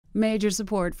Major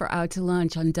support for Out to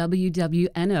Lunch on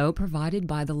WWNO provided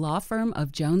by the law firm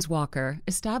of Jones Walker,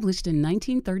 established in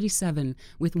 1937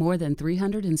 with more than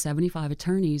 375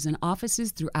 attorneys and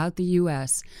offices throughout the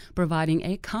U.S., providing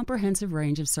a comprehensive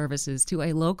range of services to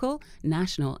a local,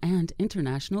 national, and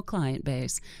international client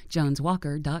base,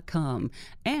 joneswalker.com,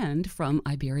 and from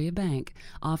Iberia Bank,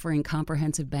 offering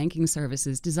comprehensive banking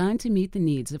services designed to meet the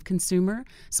needs of consumer,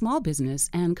 small business,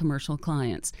 and commercial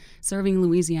clients, serving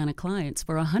Louisiana clients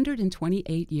for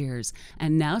 128 years,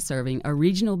 and now serving a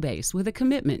regional base with a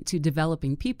commitment to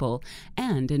developing people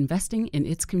and investing in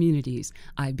its communities,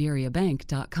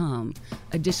 iberiabank.com.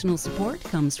 Additional support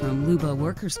comes from Luba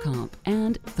Workers' Comp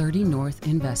and 30 North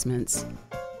Investments.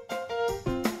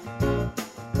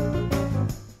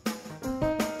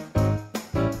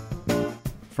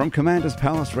 From Commander's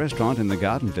Palace Restaurant in the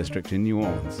Garden District in New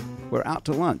Orleans, we're out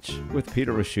to lunch with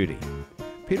Peter Ricchiuti.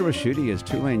 Peter Ricchiuti is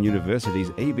Tulane University's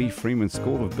A.B. Freeman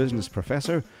School of Business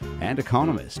professor and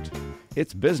economist.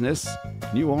 It's business,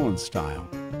 New Orleans style.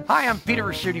 Hi, I'm Peter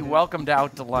Ricchiuti. Welcome to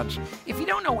Out to Lunch. If you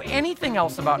don't know anything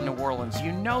else about New Orleans,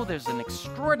 you know there's an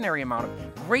extraordinary amount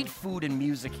of great food and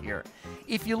music here.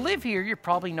 If you live here, you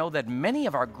probably know that many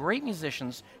of our great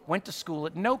musicians went to school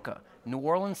at NOCCA, New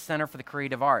Orleans Center for the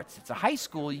Creative Arts. It's a high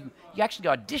school you actually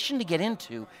audition to get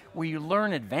into, where you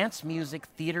learn advanced music,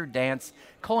 theater, dance,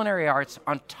 culinary arts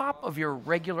on top of your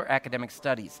regular academic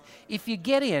studies. If you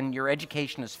get in, your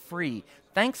education is free,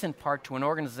 thanks in part to an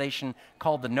organization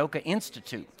called the NOCCA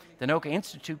Institute. The NOCCA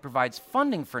Institute provides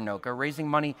funding for NOCCA, raising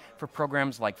money for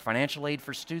programs like financial aid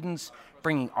for students,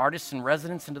 bringing artists and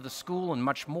residents into the school, and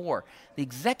much more. The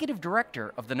executive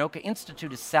director of the NOCCA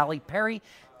Institute is Sally Perry.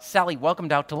 Sally, welcome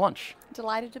to Out to Lunch.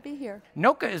 Delighted to be here.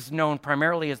 NOCCA is known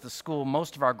primarily as the school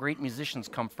most of our great musicians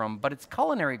come from, but its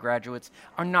culinary graduates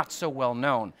are not so well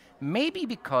known. Maybe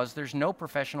because there's no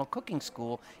professional cooking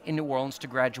school in New Orleans to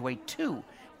graduate to.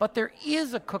 But there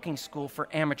is a cooking school for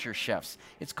amateur chefs.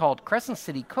 It's called Crescent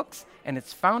City Cooks, and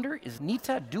its founder is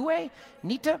Nita Due.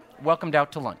 Nita, welcome to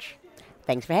Out to Lunch.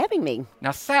 Thanks for having me.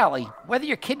 Now, Sally, whether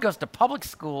your kid goes to public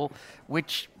school,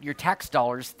 which your tax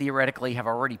dollars theoretically have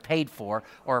already paid for,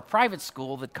 or a private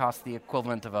school that costs the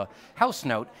equivalent of a house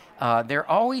note, there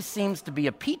always seems to be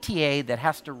a PTA that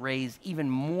has to raise even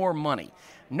more money.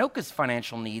 NOCCA's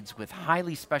financial needs, with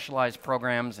highly specialized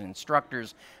programs and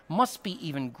instructors, must be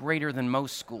even greater than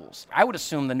most schools. I would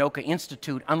assume the NOCCA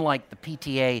Institute, unlike the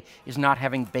PTA, is not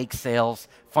having bake sales,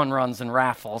 fun runs, and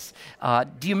raffles.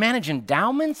 Do you manage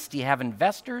endowments? Do you have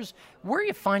investors? Where are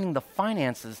you finding the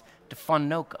finances to fund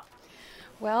NOCCA?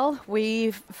 Well,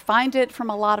 we find it from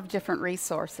a lot of different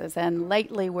resources, and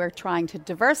lately we're trying to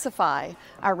diversify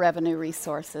our revenue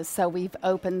resources. So we've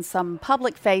opened some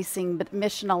public-facing but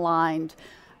mission-aligned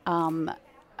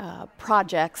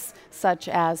projects, such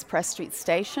as Press Street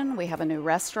Station. We have a new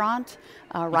restaurant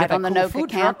right on the NOCCA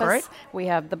campus. Truck, right? We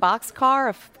have the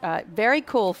Boxcar, a very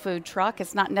cool food truck.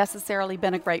 It's not necessarily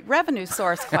been a great revenue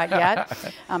source quite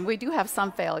yet. We do have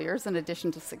some failures in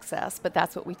addition to success, but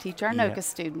that's what we teach our NOCCA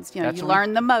students. You know, you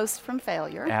learn the most from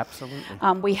failure.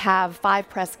 Absolutely. We have Five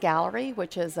Press Gallery,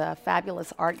 which is a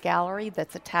fabulous art gallery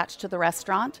that's attached to the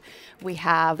restaurant. We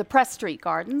have the Press Street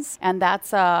Gardens, and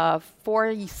that's a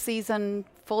 4-season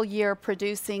full-year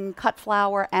producing cut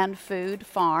flower and food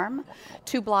farm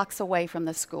 2 blocks away from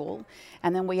the school.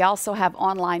 And then we also have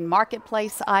online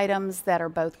marketplace items that are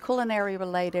both culinary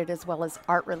related as well as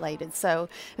art related. So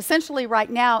essentially right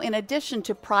now, in addition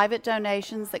to private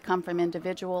donations that come from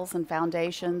individuals and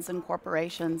foundations and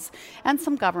corporations and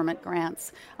some government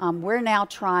grants, we're now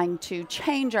trying to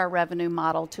change our revenue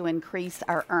model to increase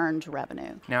our earned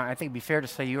revenue. Now, I think it'd be fair to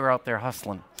say you're out there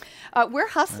hustling. We're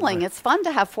hustling. It's fun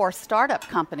to have 4 startup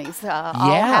companies all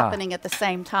happening at the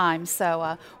same time.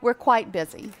 So we're quite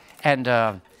busy. And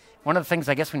one of the things,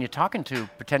 I guess, when you're talking to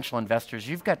potential investors,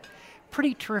 you've got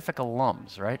pretty terrific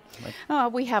alums, right?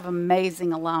 We have amazing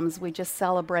alums. We just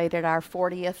celebrated our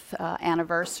 40th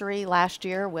anniversary last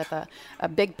year with a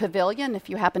big pavilion, if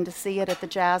you happen to see it at the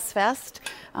Jazz Fest.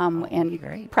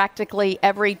 And practically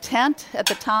every tent at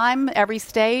the time, every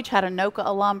stage had a NOCCA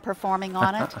alum performing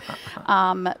on it.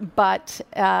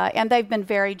 And they've been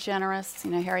very generous.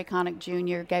 You know, Harry Connick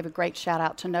Jr. gave a great shout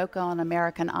out to NOCCA on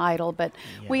American Idol, but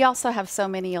we also have so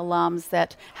many alums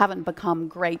that haven't become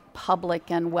great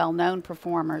public and well-known and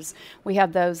performers. We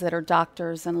have those that are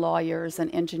doctors and lawyers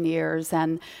and engineers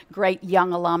and great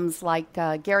young alums like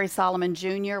Gary Solomon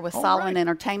Jr. with Solomon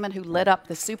Entertainment, who lit up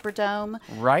the Superdome.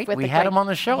 Right, we had him on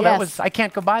the show. Yes. I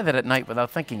can't go by that at night without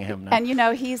thinking of him now.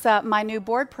 And he's my new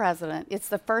board president. It's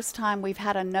the first time we've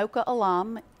had a NOCA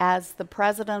alum as the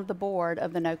president of the board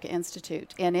of the NOCA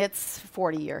Institute in its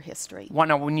 40-year history. Well,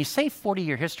 now, when you say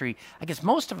 40-year history, I guess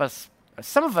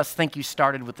some of us think you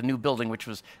started with the new building, which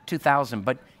was 2000,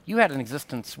 but you had an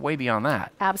existence way beyond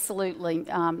that. Absolutely.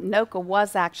 NOCA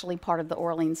was actually part of the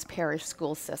Orleans Parish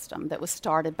School System that was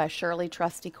started by Shirley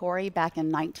Trusty Corey back in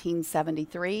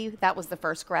 1973. That was the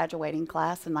first graduating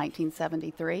class in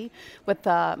 1973 with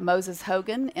Moses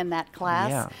Hogan in that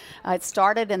class. Yeah. It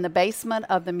started in the basement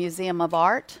of the Museum of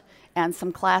Art and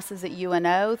some classes at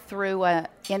UNO through a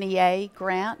NEA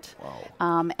grant.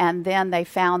 And then they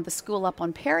found the school up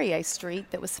on Perrier Street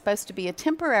that was supposed to be a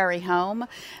temporary home.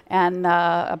 And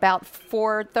about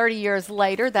 30 years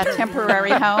later, that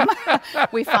temporary home,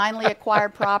 we finally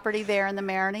acquired property there in the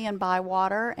Maroney and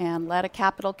Bywater and led a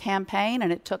capital campaign.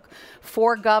 And it took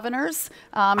 4 governors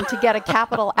to get a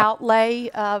capital outlay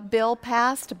bill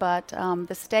passed. But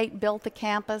the state built the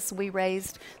campus. We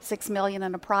raised $6 million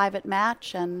in a private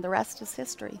match, and the rest is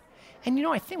history. And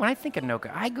I think when I think of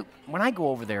NOCA, when I go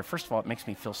over there, first of all, it makes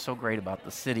me feel so great about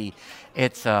the city.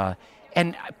 It's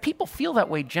and people feel that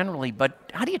way generally,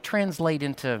 but how do you translate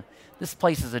into this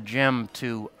place is a gem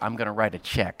to I'm going to write a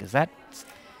check? Is that?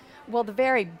 Well, the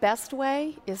very best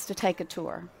way is to take a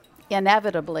tour.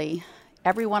 Inevitably,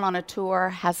 everyone on a tour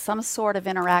has some sort of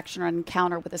interaction or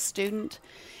encounter with a student.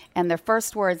 And their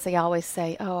first words, they always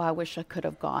say, oh, I wish I could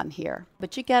have gone here.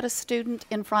 But you get a student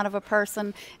in front of a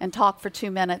person and talk for 2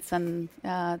 minutes, and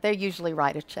they usually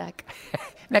write a check.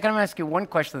 Now, can I ask you one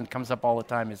question that comes up all the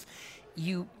time is,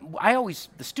 the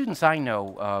students I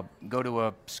know go to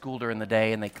a school during the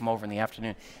day and they come over in the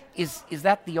afternoon. Is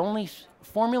that the only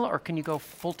formula, or can you go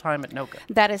full-time at NOCA?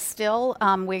 That is still,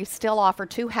 we still offer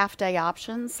 2 half-day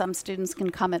options. Some students can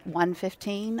come at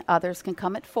 1:15, others can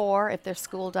come at 4 if their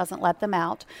school doesn't let them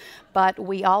out. But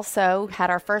we also had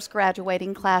our first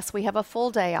graduating class. We have a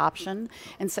full-day option,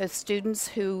 and so students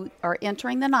who are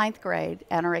entering the 9th grade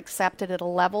and are accepted at a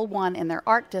level 1 in their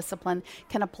art discipline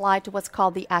can apply to what's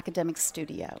called the academic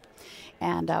studio.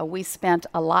 And we spent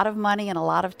a lot of money and a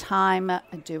lot of time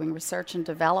doing research and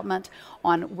development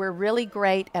on, we're really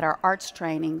great at our arts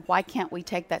training. Why can't we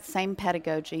take that same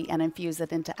pedagogy and infuse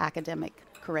it into academic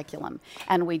curriculum?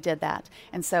 And we did that.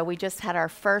 And so we just had our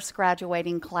first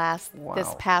graduating class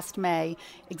this past May,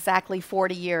 exactly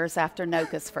 40 years after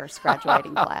NOCA's first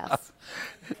graduating class.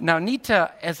 Now,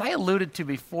 Nita, as I alluded to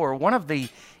before, one of the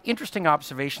interesting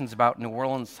observations about New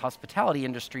Orleans' hospitality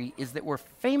industry is that we're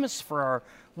famous for our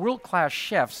world-class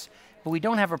chefs, but we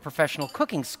don't have a professional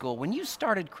cooking school. When you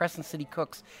started Crescent City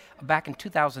Cooks back in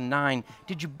 2009,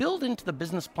 did you build into the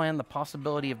business plan the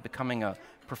possibility of becoming a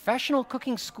professional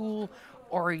cooking school,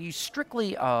 or are you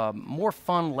strictly a more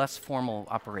fun, less formal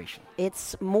operation?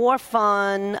 It's more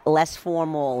fun, less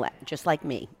formal, just like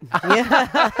me.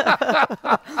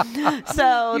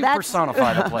 So you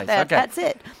personify the place. Okay. That's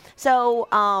it. So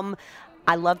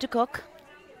I love to cook.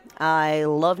 I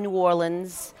love New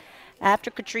Orleans.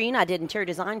 After Katrina, I did interior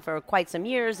design for quite some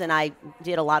years, and I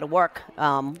did a lot of work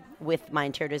with my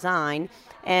interior design.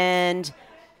 And,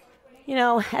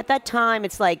 at that time,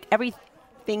 it's like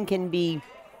everything can be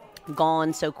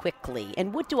gone so quickly.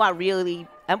 And what am I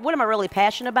really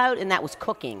passionate about? And that was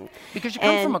cooking. Because you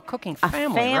come from a cooking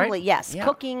family, right? Yes. Yeah.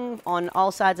 Cooking on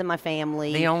all sides of my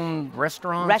family. They own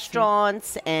restaurants?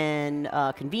 Restaurants and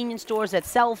convenience stores that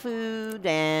sell food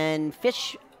and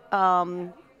fish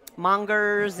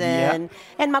mongers and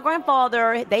my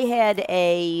grandfather, they had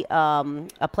a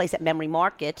place at Memory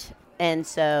Market, and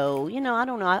so I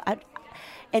don't know,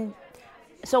 and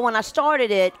so when I started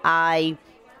it, I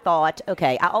thought,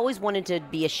 okay, I always wanted to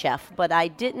be a chef, but I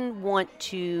didn't want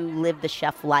to live the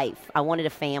chef life. I wanted a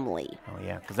family. Oh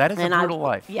yeah, because that is a brutal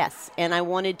life. Yes, and I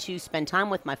wanted to spend time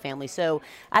with my family, so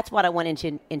that's what I went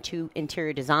into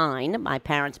interior design. My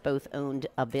parents both owned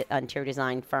an interior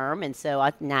design firm, and so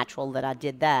it's natural that I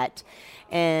did that.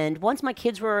 And once my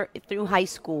kids were through high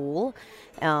school,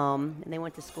 and they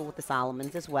went to school with the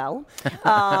Solomons as well,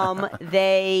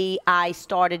 I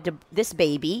started this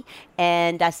baby,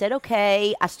 and I said,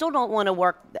 okay, I still don't want to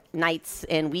work nights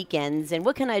and weekends, and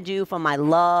what can I do for my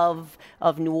love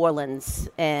of New Orleans?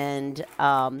 And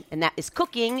that is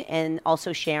cooking and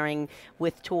also sharing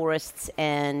with tourists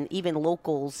and even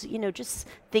locals, just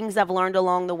things I've learned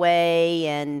along the way.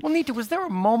 And well, Nita, was there a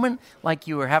moment like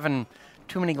you were having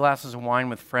too many glasses of wine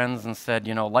with friends and said,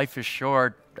 you know, life is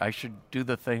short, I should do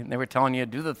the thing. They were telling you,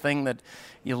 do the thing that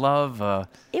you love.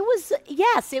 It was,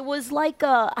 yes, it was like,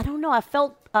 I don't know, I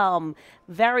felt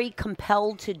very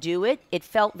compelled to do it. It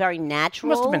felt very It natural.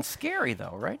 must have been scary,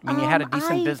 though, right? I mean, you had a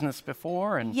decent business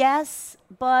before. And Yes,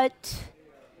 but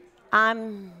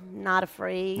I'm not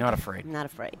afraid. Not afraid. Not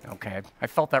afraid. Okay. I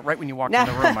felt that right when you walked in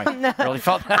the room. I really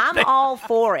felt that. I'm all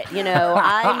for it. You know,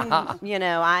 I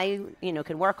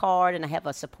can work hard, and I have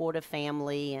a supportive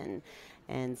family,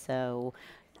 and so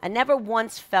I never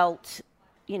once felt,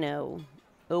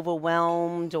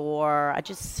 overwhelmed, or I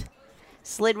just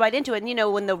slid right into it.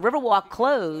 And, when the Riverwalk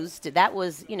closed, that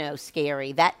was,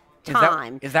 scary. That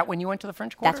time. Is that when you went to the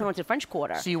French Quarter? That's when I went to the French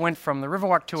Quarter. So you went from the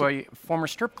Riverwalk to a former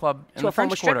strip club in To the a former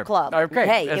French Quarter. strip club. Okay.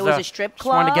 Hey, it was a strip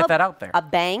club. Just wanted to get that out there. A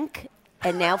bank,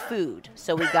 and now food.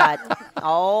 So we got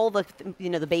all the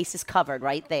the bases covered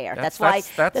right there. That's why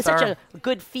that's such our- a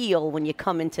good feel when you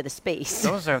come into the space.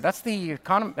 That's the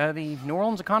the New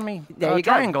Orleans economy There you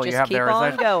go. triangle you Just have keep there.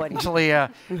 on going. Actually,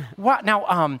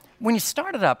 now, when you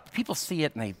started up, people see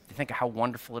it and they think of how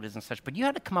wonderful it is and such. But you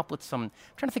had to come up with some. I'm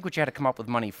trying to think what you had to come up with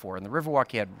money for. In the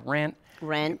Riverwalk, you had rent,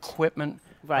 equipment.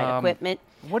 Right, equipment.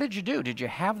 What did you do? Did you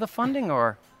have the funding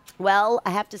or? Well,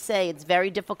 I have to say it's very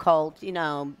difficult,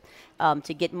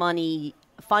 to get money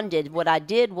funded. What I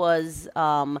did was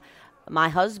my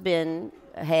husband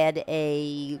got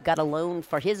a loan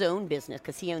for his own business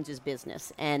because he owns his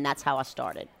business, and that's how I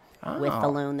started with the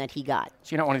loan that he got.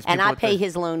 So you're not one of these and people I with pay the-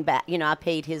 his loan back. I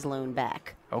paid his loan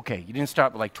back. Okay, you didn't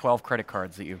start with like 12 credit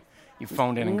cards that you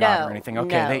phoned in and No, got or anything.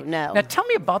 Okay, no. Now tell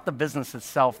me about the business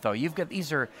itself, though.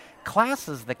 These are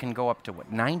classes that can go up to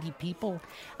 90 people?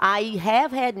 I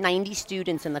have had 90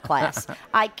 students in the class.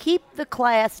 I keep the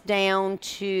class down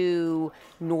to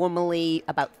normally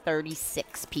about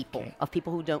 36 people, of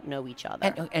people who don't know each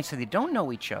other. And so they don't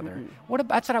know each other.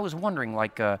 That's what I was wondering.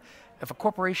 Like, if a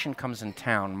corporation comes in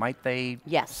town, might they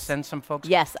send some folks?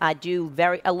 Yes, I do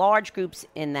large groups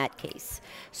in that case.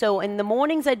 So in the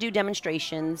mornings I do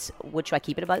demonstrations, which I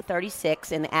keep at about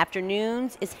 36. In the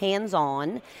afternoons is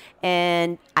hands-on,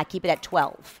 and I keep it at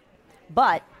 12.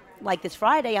 But like this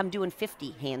Friday, I'm doing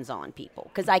 50 hands-on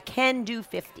people because I can do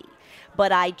 50.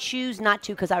 But I choose not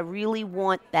to because I really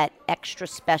want that extra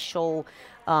special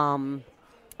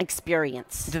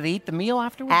experience. Do they eat the meal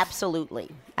afterwards?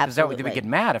 Absolutely. Because they would get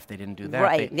mad if they didn't do that.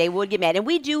 Right, they would get mad. And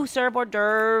we do serve hors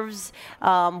d'oeuvres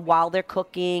while they're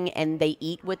cooking, and they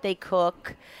eat what they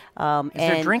cook. Is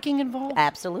there drinking involved?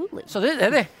 Absolutely. So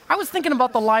I was thinking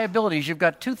about the liabilities. You've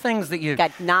got two things that you...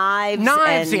 Got knives.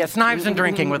 Knives and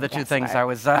drinking were the two things right. I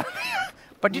was...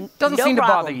 but it doesn't No seem to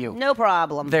problem. bother you. No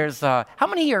problem. There's how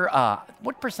many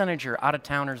what percentage are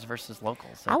out-of-towners versus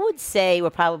locals? I would say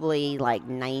we're probably like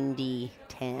 90-10.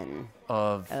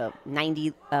 Of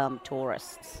 90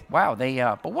 tourists. Wow,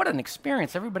 but what an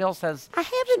experience. Everybody else has... I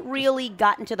haven't really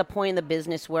gotten to the point in the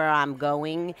business where I'm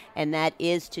going, and that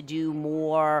is to do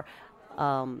more,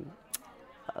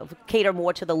 cater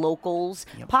more to the locals.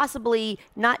 Yep. Possibly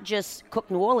not just cook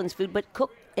New Orleans food, but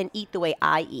cook and eat the way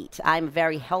I eat. I'm a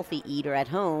very healthy eater at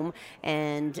home,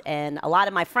 and a lot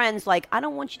of my friends I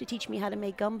don't want you to teach me how to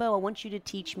make gumbo. I want you to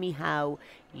teach me how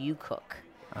you cook.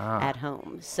 At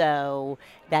home. So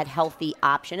that healthy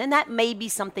option. And that may be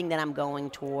something that I'm going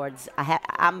towards.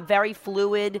 I'm very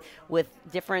fluid with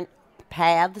different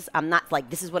paths. I'm not like,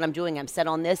 this is what I'm doing, I'm set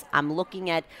on this. I'm looking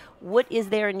at what is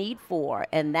there a need for,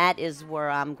 and that is where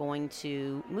I'm going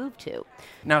to move to.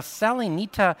 Now, Sally,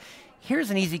 Nita,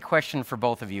 here's an easy question for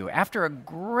both of you. After a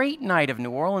great night of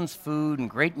New Orleans food and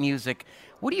great music,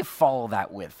 what do you follow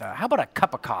that with? How about a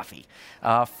cup of coffee?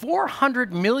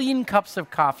 400 million cups of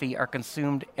coffee are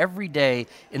consumed every day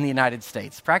in the United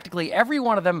States. Practically every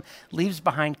one of them leaves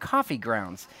behind coffee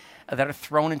grounds that are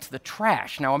thrown into the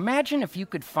trash. Now imagine if you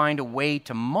could find a way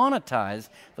to monetize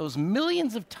those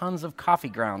millions of tons of coffee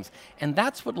grounds. And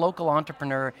that's what local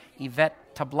entrepreneur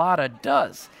Yvette Tablada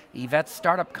does. Yvette's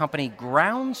startup company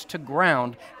Grounds to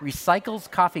Ground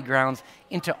recycles coffee grounds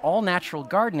into all-natural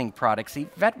gardening products.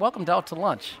 Yvette, welcome to Out to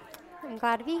Lunch. I'm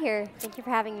glad to be here. Thank you for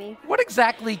having me. What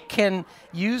exactly can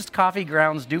used coffee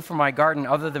grounds do for my garden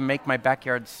other than make my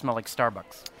backyard smell like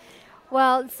Starbucks?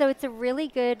 Well, so it's a really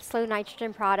good slow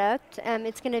nitrogen product.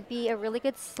 It's going to be a really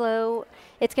good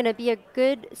it's going to be a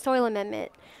good soil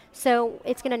amendment. So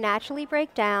it's going to naturally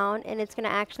break down, and it's going to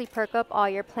actually perk up all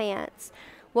your plants.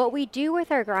 What we do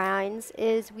with our grinds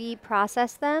is we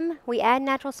process them. We add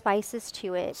natural spices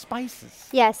to it. Spices?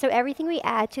 Yeah, so everything we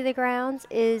add to the grounds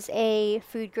is a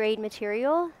food-grade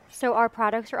material. So our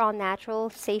products are all natural,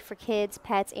 safe for kids,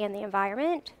 pets, and the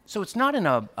environment. So it's not in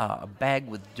a bag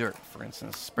with dirt, for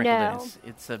instance, sprinkled in. No.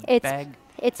 It's a bag.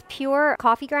 It's pure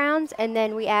coffee grounds, and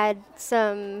then we add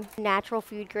some natural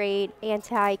food grade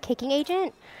anti-caking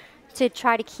agent to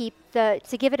try to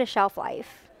to give it a shelf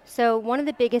life. So one of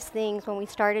the biggest things when we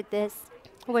started this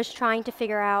was trying to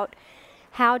figure out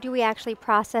how do we actually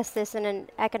process this in an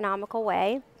economical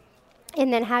way,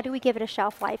 and then how do we give it a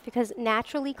shelf life, because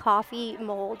naturally coffee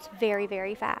molds very,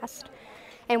 very fast.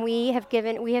 And we have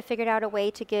figured out a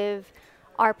way to give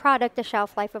our product a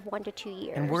shelf life of 1 to 2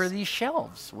 years. And where are these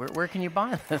shelves? Where can you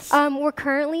buy this? We're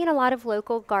currently in a lot of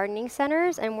local gardening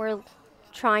centers, and we're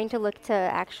trying to look to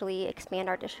actually expand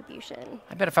our distribution.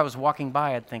 I bet if I was walking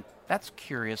by, I'd think, that's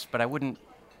curious, but I wouldn't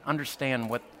understand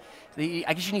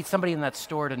I guess you need somebody in that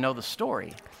store to know the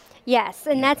story. Yes,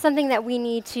 and that's something that we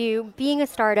need to, being a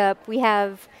startup, we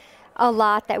have a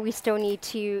lot that we still need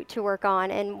to work on,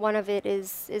 and one of it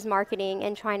is marketing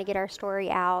and trying to get our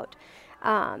story out.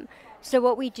 So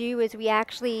what we do is we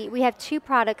have 2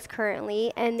 products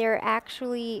currently, and they're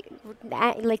actually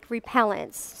like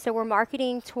repellents. So we're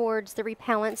marketing towards the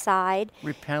repellent side.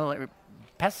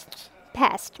 Pests?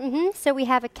 Pest. So we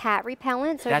have a cat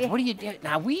repellent. So What do you do?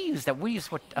 Now we use that. We use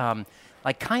what,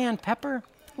 like cayenne pepper?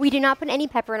 We do not put any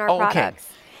pepper in our products.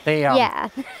 Okay. They, yeah.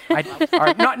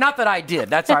 not that I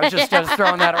did. That's I was just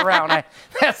throwing that around.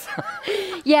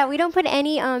 Yeah, we don't put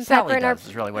any pepper in our.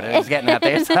 Is really what it is getting at.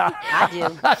 I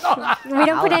do. We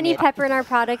don't put any pepper in our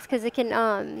products because it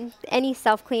can any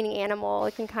self-cleaning animal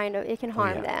it can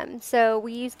harm them. So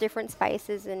we use different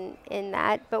spices in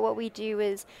that. But what we do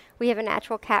is we have a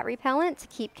natural cat repellent to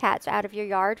keep cats out of your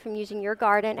yard from using your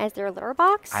garden as their litter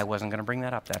box. I wasn't going to bring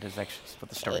that up. That is actually what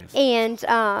the story is.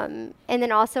 And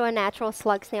then also a natural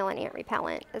slug, snail, and ant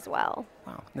repellent as well.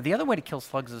 Wow. Now the other way to kill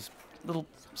slugs is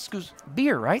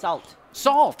beer, right?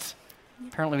 Salt.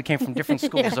 Apparently we came from different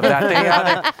schools of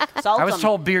that. Salt I was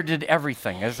told beer did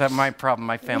everything. Is that my problem,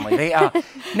 my family?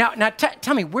 Now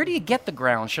tell me, where do you get the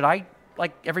ground? Should I,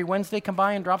 like every Wednesday, come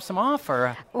by and drop some off?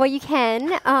 Or Well, you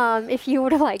can if you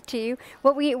would like to.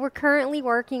 We're currently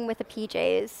working with the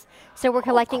PJs. So we're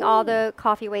collecting all the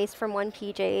coffee waste from one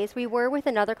PJs. We were with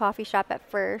another coffee shop at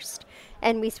first,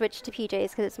 and we switched to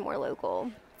PJs because it's more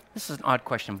local. This is an odd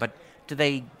question, but do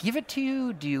they give it to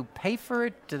you? Do you pay for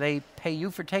it? Do they pay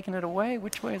you for taking it away?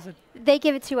 Which way is it? They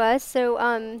give it to us.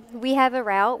 So we have a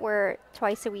route where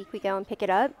twice a week we go and pick it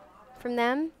up from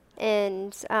them.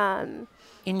 And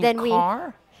in your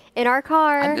car? In our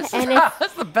car. And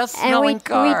that's the best smelling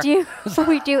car.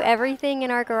 We do everything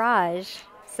in our garage.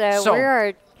 So we're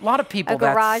a lot of people,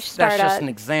 that's just an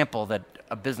example that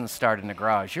a business started in a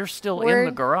garage. You're still in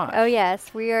the garage. Oh,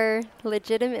 yes. We are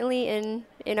legitimately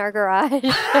in our garage.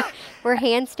 We're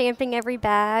hand stamping every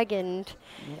bag and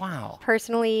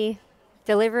personally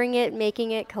delivering it,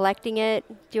 making it, collecting it,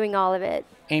 doing all of it.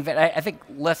 And in fact, I think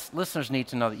listeners need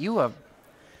to know that you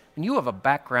have a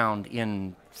background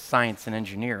in science and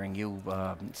engineering. You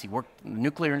worked in the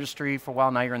nuclear industry for a while.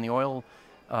 Now you're in the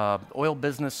oil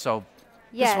business. So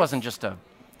this wasn't just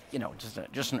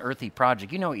just an earthy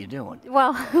project. You know what you're doing.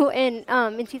 Well, in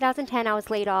 2010, I was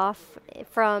laid off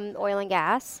from oil and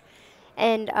gas,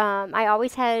 and I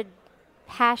always had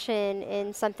passion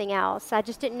in something else. I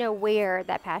just didn't know where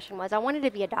that passion was. I wanted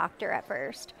to be a doctor at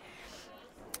first.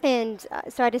 And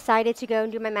so I decided to go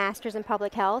and do my master's in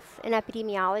public health and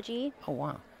epidemiology. Oh,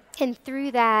 wow. And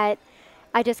through that,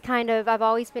 I've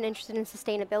always been interested in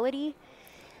sustainability.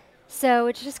 So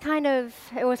it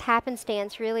was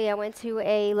happenstance, really. I went to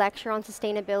a lecture on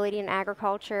sustainability in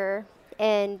agriculture,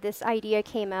 and this idea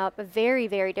came up, a very,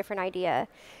 very different idea.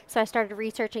 So I started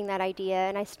researching that idea,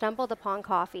 and I stumbled upon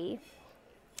coffee.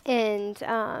 And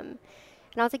I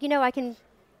was like, I can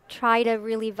try to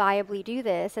really viably do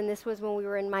this. And this was when we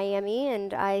were in Miami,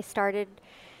 and I started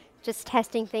just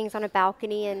testing things on a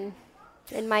balcony in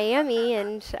Miami,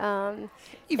 and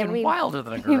even wilder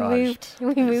than a garage.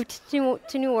 We moved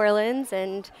to New Orleans,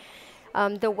 and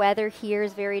the weather here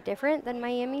is very different than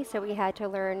Miami, so we had to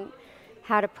learn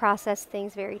how to process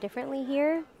things very differently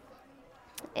here.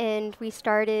 And we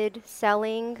started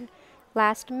selling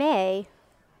last May.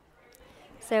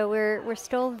 So we're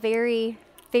still very,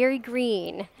 very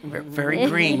green. Very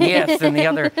green, yes, and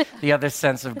the other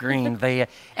sense of green. And the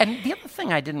other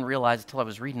thing I didn't realize until I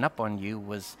was reading up on you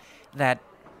was that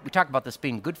we talk about this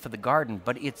being good for the garden,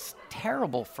 but it's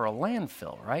terrible for a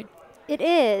landfill, right? It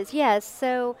is, yes.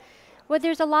 So,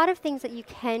 there's a lot of things that you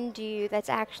can do that's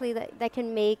actually that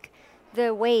can make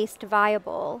the waste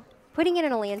viable. Putting it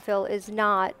in a landfill is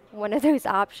not one of those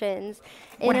options.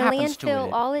 What in a happens to landfill,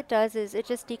 it? all it does is it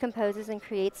just decomposes and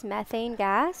creates methane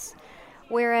gas.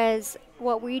 Whereas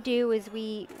what we do is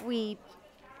we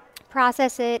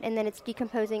process it, and then it's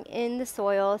decomposing in the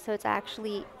soil, so it's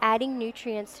actually adding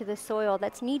nutrients to the soil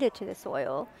that's needed to the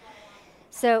soil.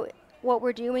 So what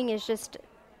we're doing is just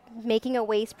making a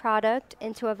waste product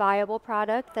into a viable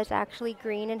product that's actually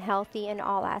green and healthy in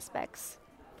all aspects.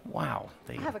 Wow.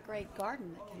 I have a great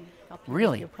garden that can help you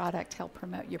Really? with your product, help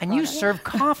promote your And product. you serve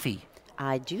coffee.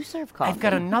 I do serve coffee. I've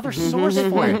got another source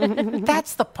for you.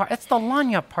 That's the part. That's the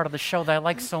Lanya part of the show that I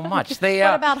like so much. They,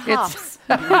 What about hops?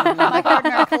 My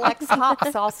gardener collects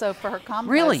hops also for her composting.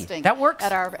 Really? That works?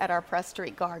 At our Press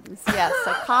Street Gardens. Yes,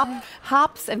 so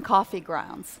hops and coffee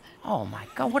grounds. Oh my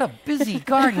God! What a busy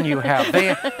garden you have. They,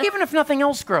 even if nothing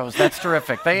else grows, that's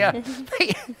terrific.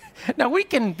 Now we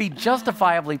can be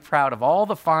justifiably proud of all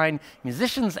the fine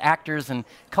musicians, actors, and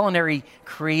culinary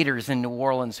creators in New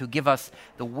Orleans who give us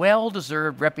the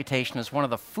well-deserved reputation as one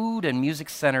of the food and music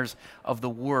centers of the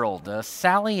world.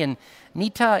 Sally and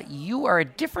Nita, you are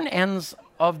at different ends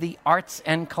of the arts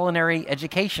and culinary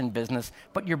education business,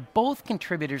 but you're both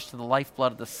contributors to the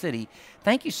lifeblood of the city.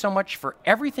 Thank you so much for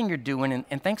everything you're doing,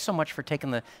 and thanks so much for taking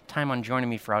the time on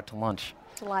joining me for Out to Lunch.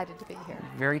 Delighted to be here.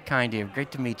 Very kind of you.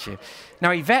 Great to meet you. Now,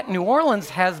 Yvette, New Orleans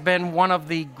has been one of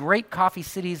the great coffee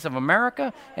cities of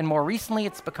America, and more recently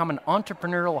it's become an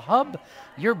entrepreneurial hub.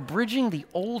 You're bridging the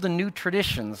old and new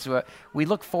traditions. We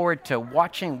look forward to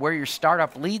watching where your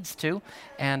startup leads to,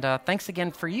 and thanks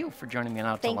again for joining me on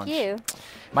Out to Lunch. Thank you.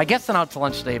 My guests on Out to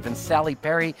Lunch today have been Sally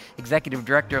Perry, Executive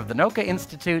Director of the Noka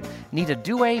Institute, Nita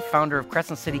Dewey, founder of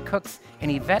Crescent City Cooks,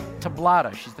 and Yvette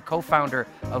Tablada. She's the co-founder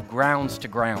of Grounds to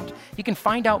Ground. You can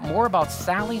find out more about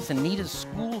Sally's and Nita's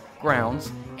school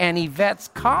grounds and Yvette's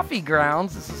coffee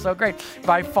grounds, this is so great,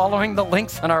 by following the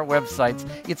links on our websites.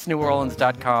 It's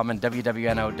neworleans.com and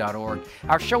wwno.org.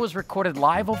 Our show is recorded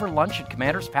live over lunch at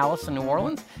Commander's Palace in New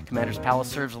Orleans. Commander's Palace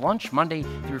serves lunch Monday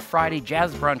through Friday,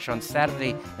 jazz brunch on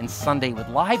Saturday and Sunday with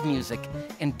live music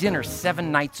and dinner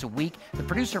 7 nights a week. The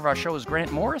producer of our show is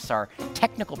Grant Morris. Our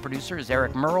technical producer is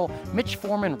Eric Merle. Mitch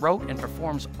Foreman wrote and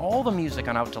performs all the music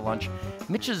on Out to Lunch.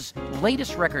 Mitch's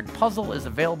latest record, Puzzle, is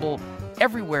available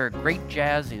everywhere great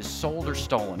jazz is sold or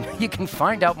stolen. You can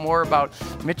find out more about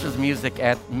Mitch's music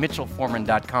at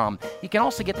mitchellforeman.com. You can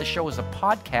also get the show as a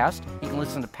podcast. You can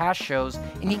listen to past shows,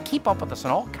 and you can keep up with us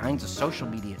on all kinds of social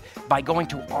media by going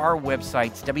to our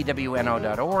websites,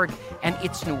 wwno.org and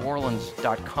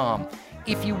itsneworleans.com.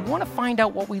 If you want to find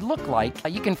out what we look like,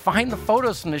 you can find the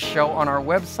photos from this show on our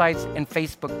websites and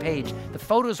Facebook page. The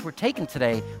photos were taken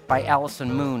today by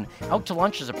Allison Moon. Out to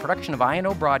Lunch is a production of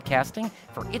INO Broadcasting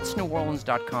for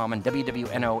itsneworleans.com and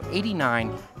WWNO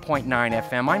 89.9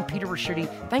 FM. I'm Peter Raschuti.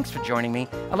 Thanks for joining me.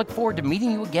 I look forward to meeting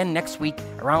you again next week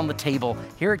around the table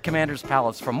here at Commander's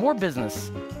Palace for more business,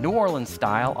 New Orleans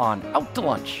style, on Out to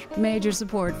Lunch. Major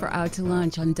support for Out to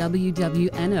Lunch on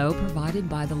WWNO provided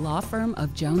by the law firm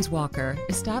of Jones Walker.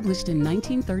 Established in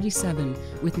 1937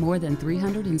 with more than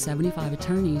 375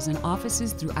 attorneys and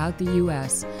offices throughout the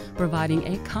U.S., providing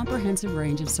a comprehensive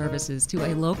range of services to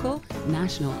a local,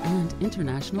 national, and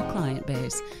international client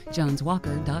base,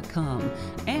 joneswalker.com,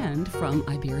 and from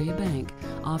Iberia Bank,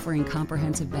 offering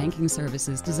comprehensive banking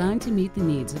services designed to meet the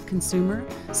needs of consumer,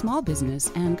 small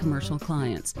business, and commercial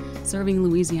clients, serving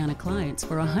Louisiana clients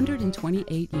for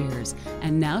 128 years,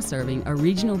 and now serving a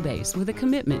regional base with a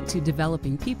commitment to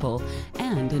developing people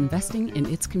and investing in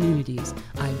its communities,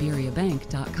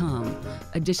 iberiabank.com.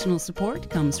 Additional support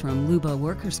comes from Luba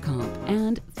Workers' Comp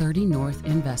and 30 North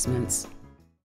Investments.